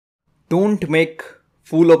Don't make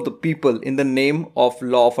fool of the people in the name of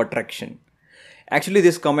law of attraction. Actually,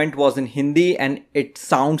 this comment was in Hindi and it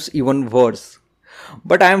sounds even worse.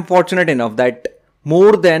 But I am fortunate enough that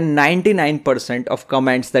more than 99% of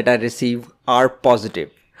comments that I receive are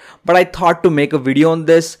positive. But I thought to make a video on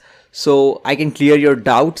this so I can clear your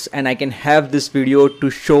doubts and I can have this video to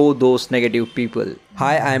show those negative people.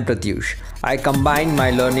 Hi, I am Pratyush. I combine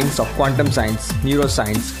my learnings of quantum science,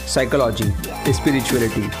 neuroscience, psychology,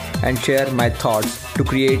 spirituality and share my thoughts to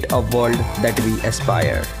create a world that we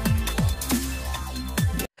aspire.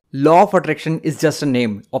 Law of attraction is just a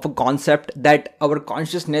name of a concept that our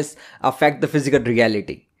consciousness affect the physical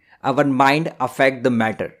reality. Our mind affect the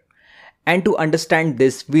matter. And to understand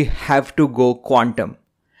this, we have to go quantum.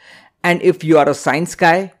 And if you are a science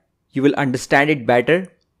guy, you will understand it better,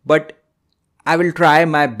 but I will try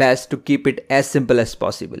my best to keep it as simple as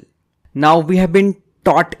possible. Now, we have been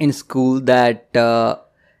taught in school that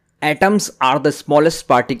atoms are the smallest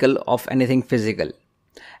particle of anything physical.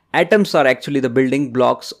 Atoms are actually the building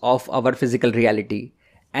blocks of our physical reality.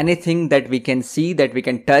 Anything that we can see, that we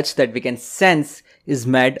can touch, that we can sense is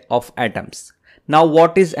made of atoms. Now,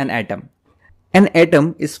 what is an atom? An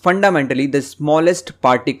atom is fundamentally the smallest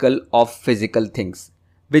particle of physical things,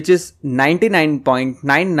 which is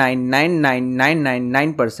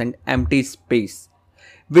 99.9999999% empty space,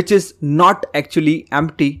 which is not actually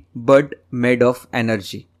empty but made of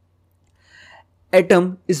energy.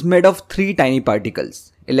 Atom is made of three tiny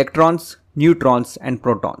particles: electrons, neutrons and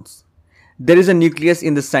protons. There is a nucleus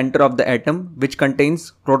in the center of the atom which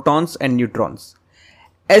contains protons and neutrons.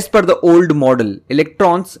 As per the old model,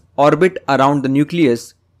 electrons orbit around the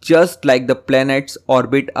nucleus just like the planets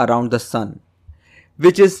orbit around the sun,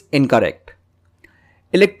 which is incorrect.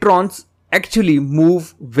 Electrons actually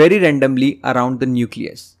move very randomly around the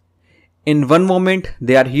nucleus. In one moment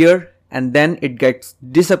they are here and then it gets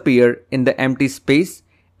disappear in the empty space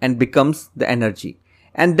and becomes the energy.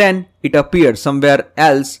 And then it appears somewhere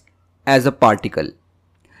else as a particle.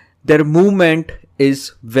 Their movement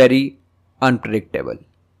is very unpredictable.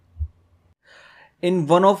 In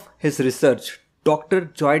one of his research, Dr.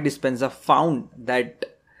 Joy Dispenza found that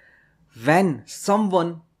when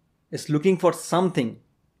someone is looking for something,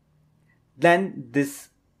 then these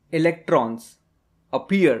electrons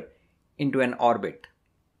appear into an orbit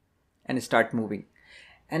and start moving.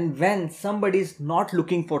 And when somebody is not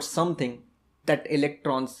looking for something, that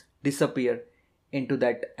electrons disappear into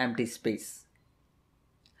that empty space.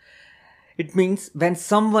 It means when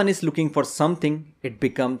someone is looking for something, it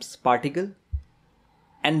becomes particle.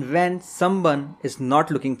 And when someone is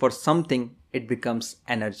not looking for something, it becomes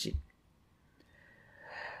energy.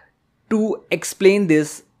 To explain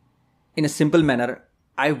this in a simple manner,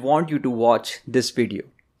 I want you to watch this video.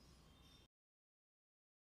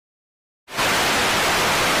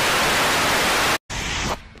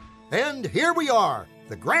 And here we are,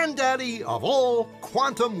 the granddaddy of all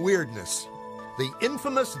quantum weirdness, the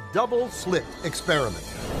infamous double slit experiment.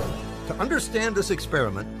 To understand this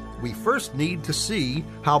experiment, we first need to see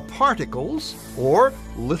how particles, or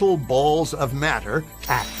little balls of matter,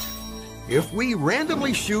 act. If we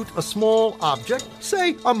randomly shoot a small object,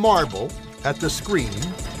 say a marble, at the screen,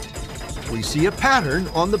 we see a pattern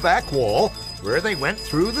on the back wall where they went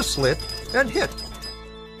through the slit and hit.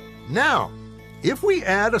 Now, if we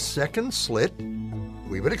add a second slit,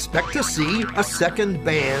 we would expect to see a second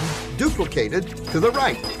band duplicated to the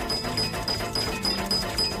right.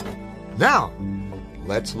 Now,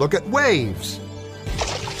 let's look at waves.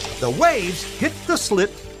 The waves hit the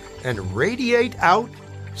slit and radiate out,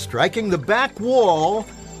 striking the back wall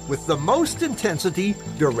with the most intensity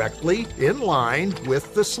directly in line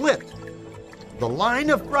with the slit. The line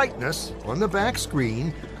of brightness on the back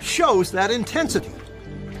screen shows that intensity.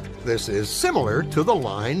 This is similar to the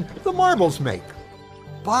line the marbles make.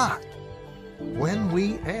 But when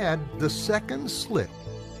we add the second slit,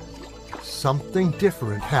 something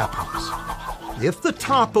different happens. If the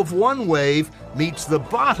top of one wave meets the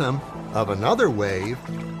bottom of another wave,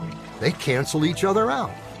 they cancel each other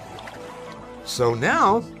out. So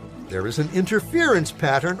now there is an interference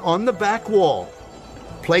pattern on the back wall.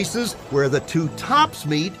 Places where the two tops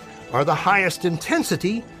meet are the highest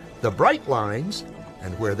intensity, the bright lines,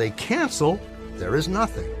 and where they cancel, there is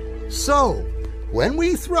nothing. So, when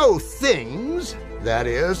we throw things, that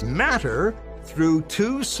is, matter, through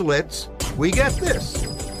two slits, we get this,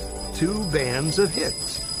 two bands of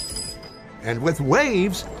hits. And with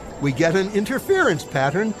waves, we get an interference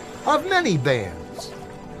pattern of many bands.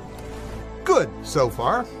 Good so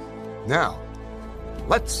far. Now,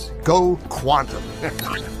 let's go quantum.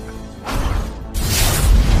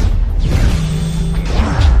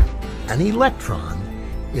 An electron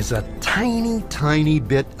is a tiny, tiny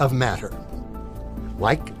bit of matter,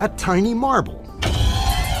 like a tiny marble.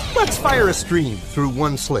 Let's fire a stream through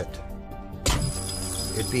one slit.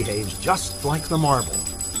 It behaves just like the marble,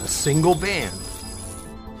 a single band.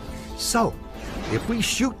 So, if we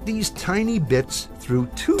shoot these tiny bits through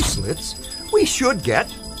two slits, we should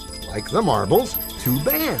get, like the marbles, two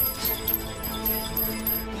bands.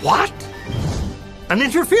 What? An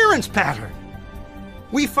interference pattern!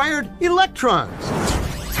 We fired electrons,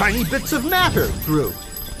 tiny bits of matter through.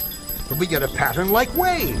 But we get a pattern like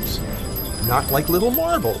waves, not like little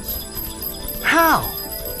marbles. How?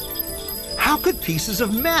 How could pieces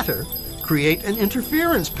of matter create an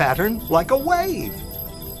interference pattern like a wave?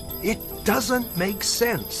 It doesn't make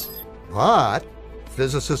sense. But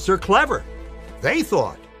physicists are clever. They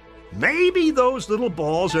thought, maybe those little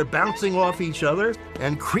balls are bouncing off each other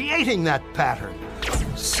and creating that pattern.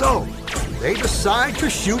 So, they decide to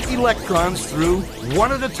shoot electrons through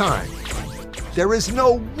one at a time. There is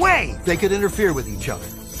no way they could interfere with each other.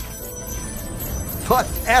 But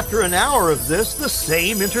after an hour of this, the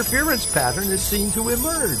same interference pattern is seen to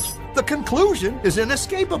emerge. The conclusion is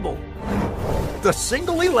inescapable. The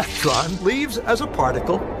single electron leaves as a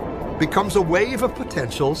particle, becomes a wave of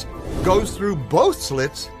potentials, goes through both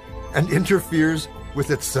slits, and interferes with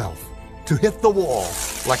itself to hit the wall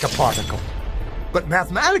like a particle. But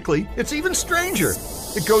mathematically, it's even stranger.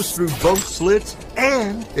 It goes through both slits,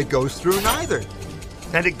 and it goes through neither.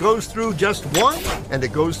 And it goes through just one, and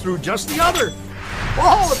it goes through just the other.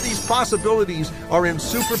 All of these possibilities are in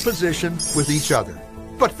superposition with each other.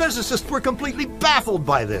 But physicists were completely baffled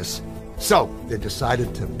by this. So they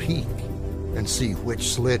decided to peek and see which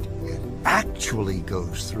slit it actually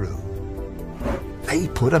goes through. They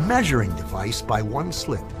put a measuring device by one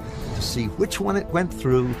slit to see which one it went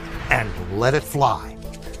through and let it fly.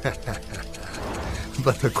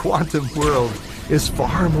 But the quantum world is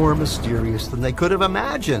far more mysterious than they could have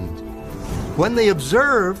imagined. When they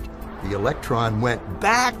observed, the electron went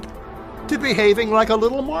back to behaving like a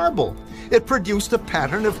little marble. It produced a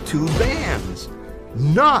pattern of two bands,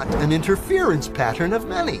 not an interference pattern of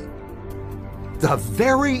many. The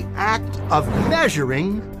very act of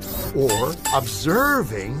measuring or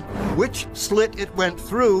observing which slit it went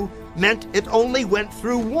through meant it only went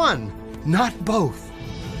through one, not both.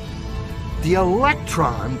 The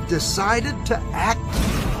electron decided to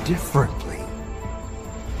act differently,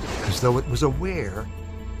 as though it was aware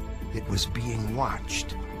it was being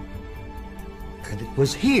watched. And it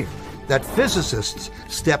was here that physicists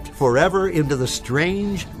stepped forever into the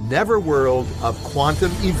strange, never world of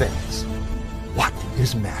quantum events. What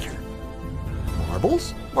is matter?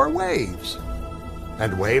 Marbles or waves?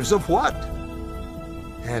 And waves of what?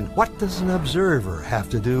 And what does an observer have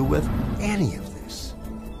to do with any of this?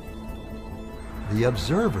 The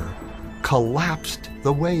observer collapsed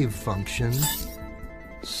the wave function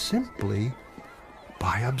simply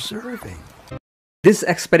by observing. This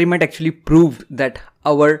experiment actually proved that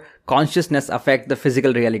our consciousness affects the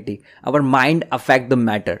physical reality. Our mind affects the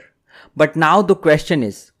matter. But now the question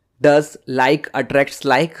is, does like attracts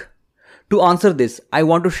like? To answer this, I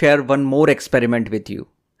want to share one more experiment with you.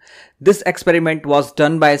 This experiment was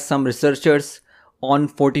done by some researchers on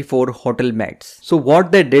 44 hotel mates. So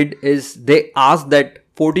what they did is they asked that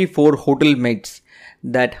 44 hotel mates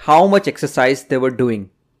that how much exercise they were doing.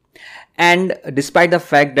 And despite the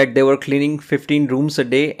fact that they were cleaning 15 rooms a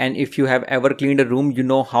day, and if you have ever cleaned a room, you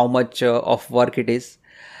know how much of work it is.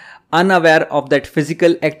 Unaware of that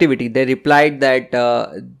physical activity, they replied that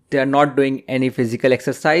they are not doing any physical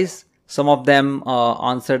exercise. Some of them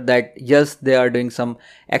answered that yes, they are doing some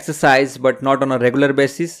exercise, but not on a regular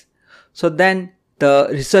basis. So then the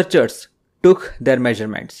researchers took their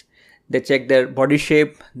measurements. They checked their body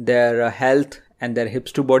shape, their health, and their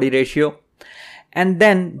hips to body ratio. And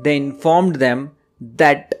then they informed them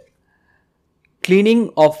that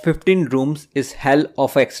cleaning of 15 rooms is hell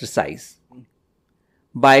of exercise.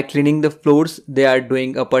 By cleaning the floors, they are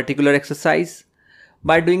doing a particular exercise.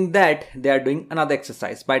 By doing that, they are doing another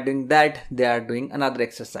exercise. By doing that, they are doing another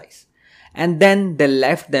exercise. And then they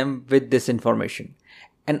left them with this information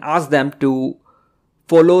and asked them to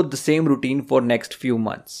follow the same routine for next few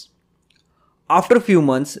months. After a few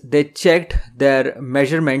months, they checked their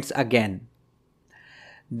measurements again.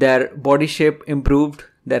 Their body shape improved,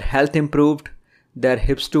 their health improved, their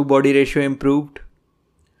hips to body ratio improved.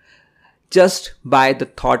 Just by the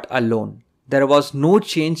thought alone, there was no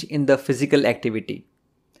change in the physical activity.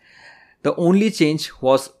 The only change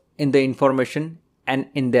was in the information and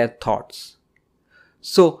in their thoughts.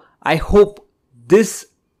 So I hope this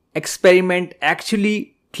experiment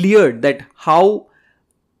actually cleared that how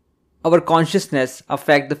our consciousness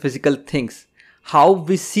affect the physical things, how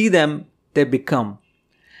we see them, they become.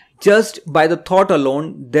 Just by the thought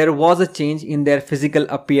alone, there was a change in their physical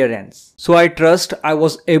appearance. So I trust I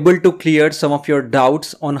was able to clear some of your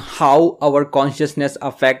doubts on how our consciousness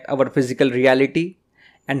affects our physical reality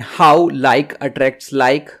and how like attracts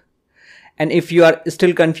like. And if you are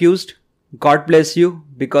still confused, God bless you,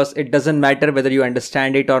 because it doesn't matter whether you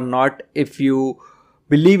understand it or not. If you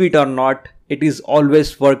believe it or not, it is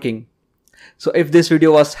always working. So if this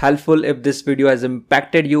video was helpful, if this video has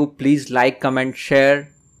impacted you, please like, comment,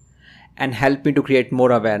 share, and help me to create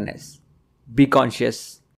more awareness. Be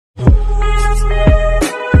conscious.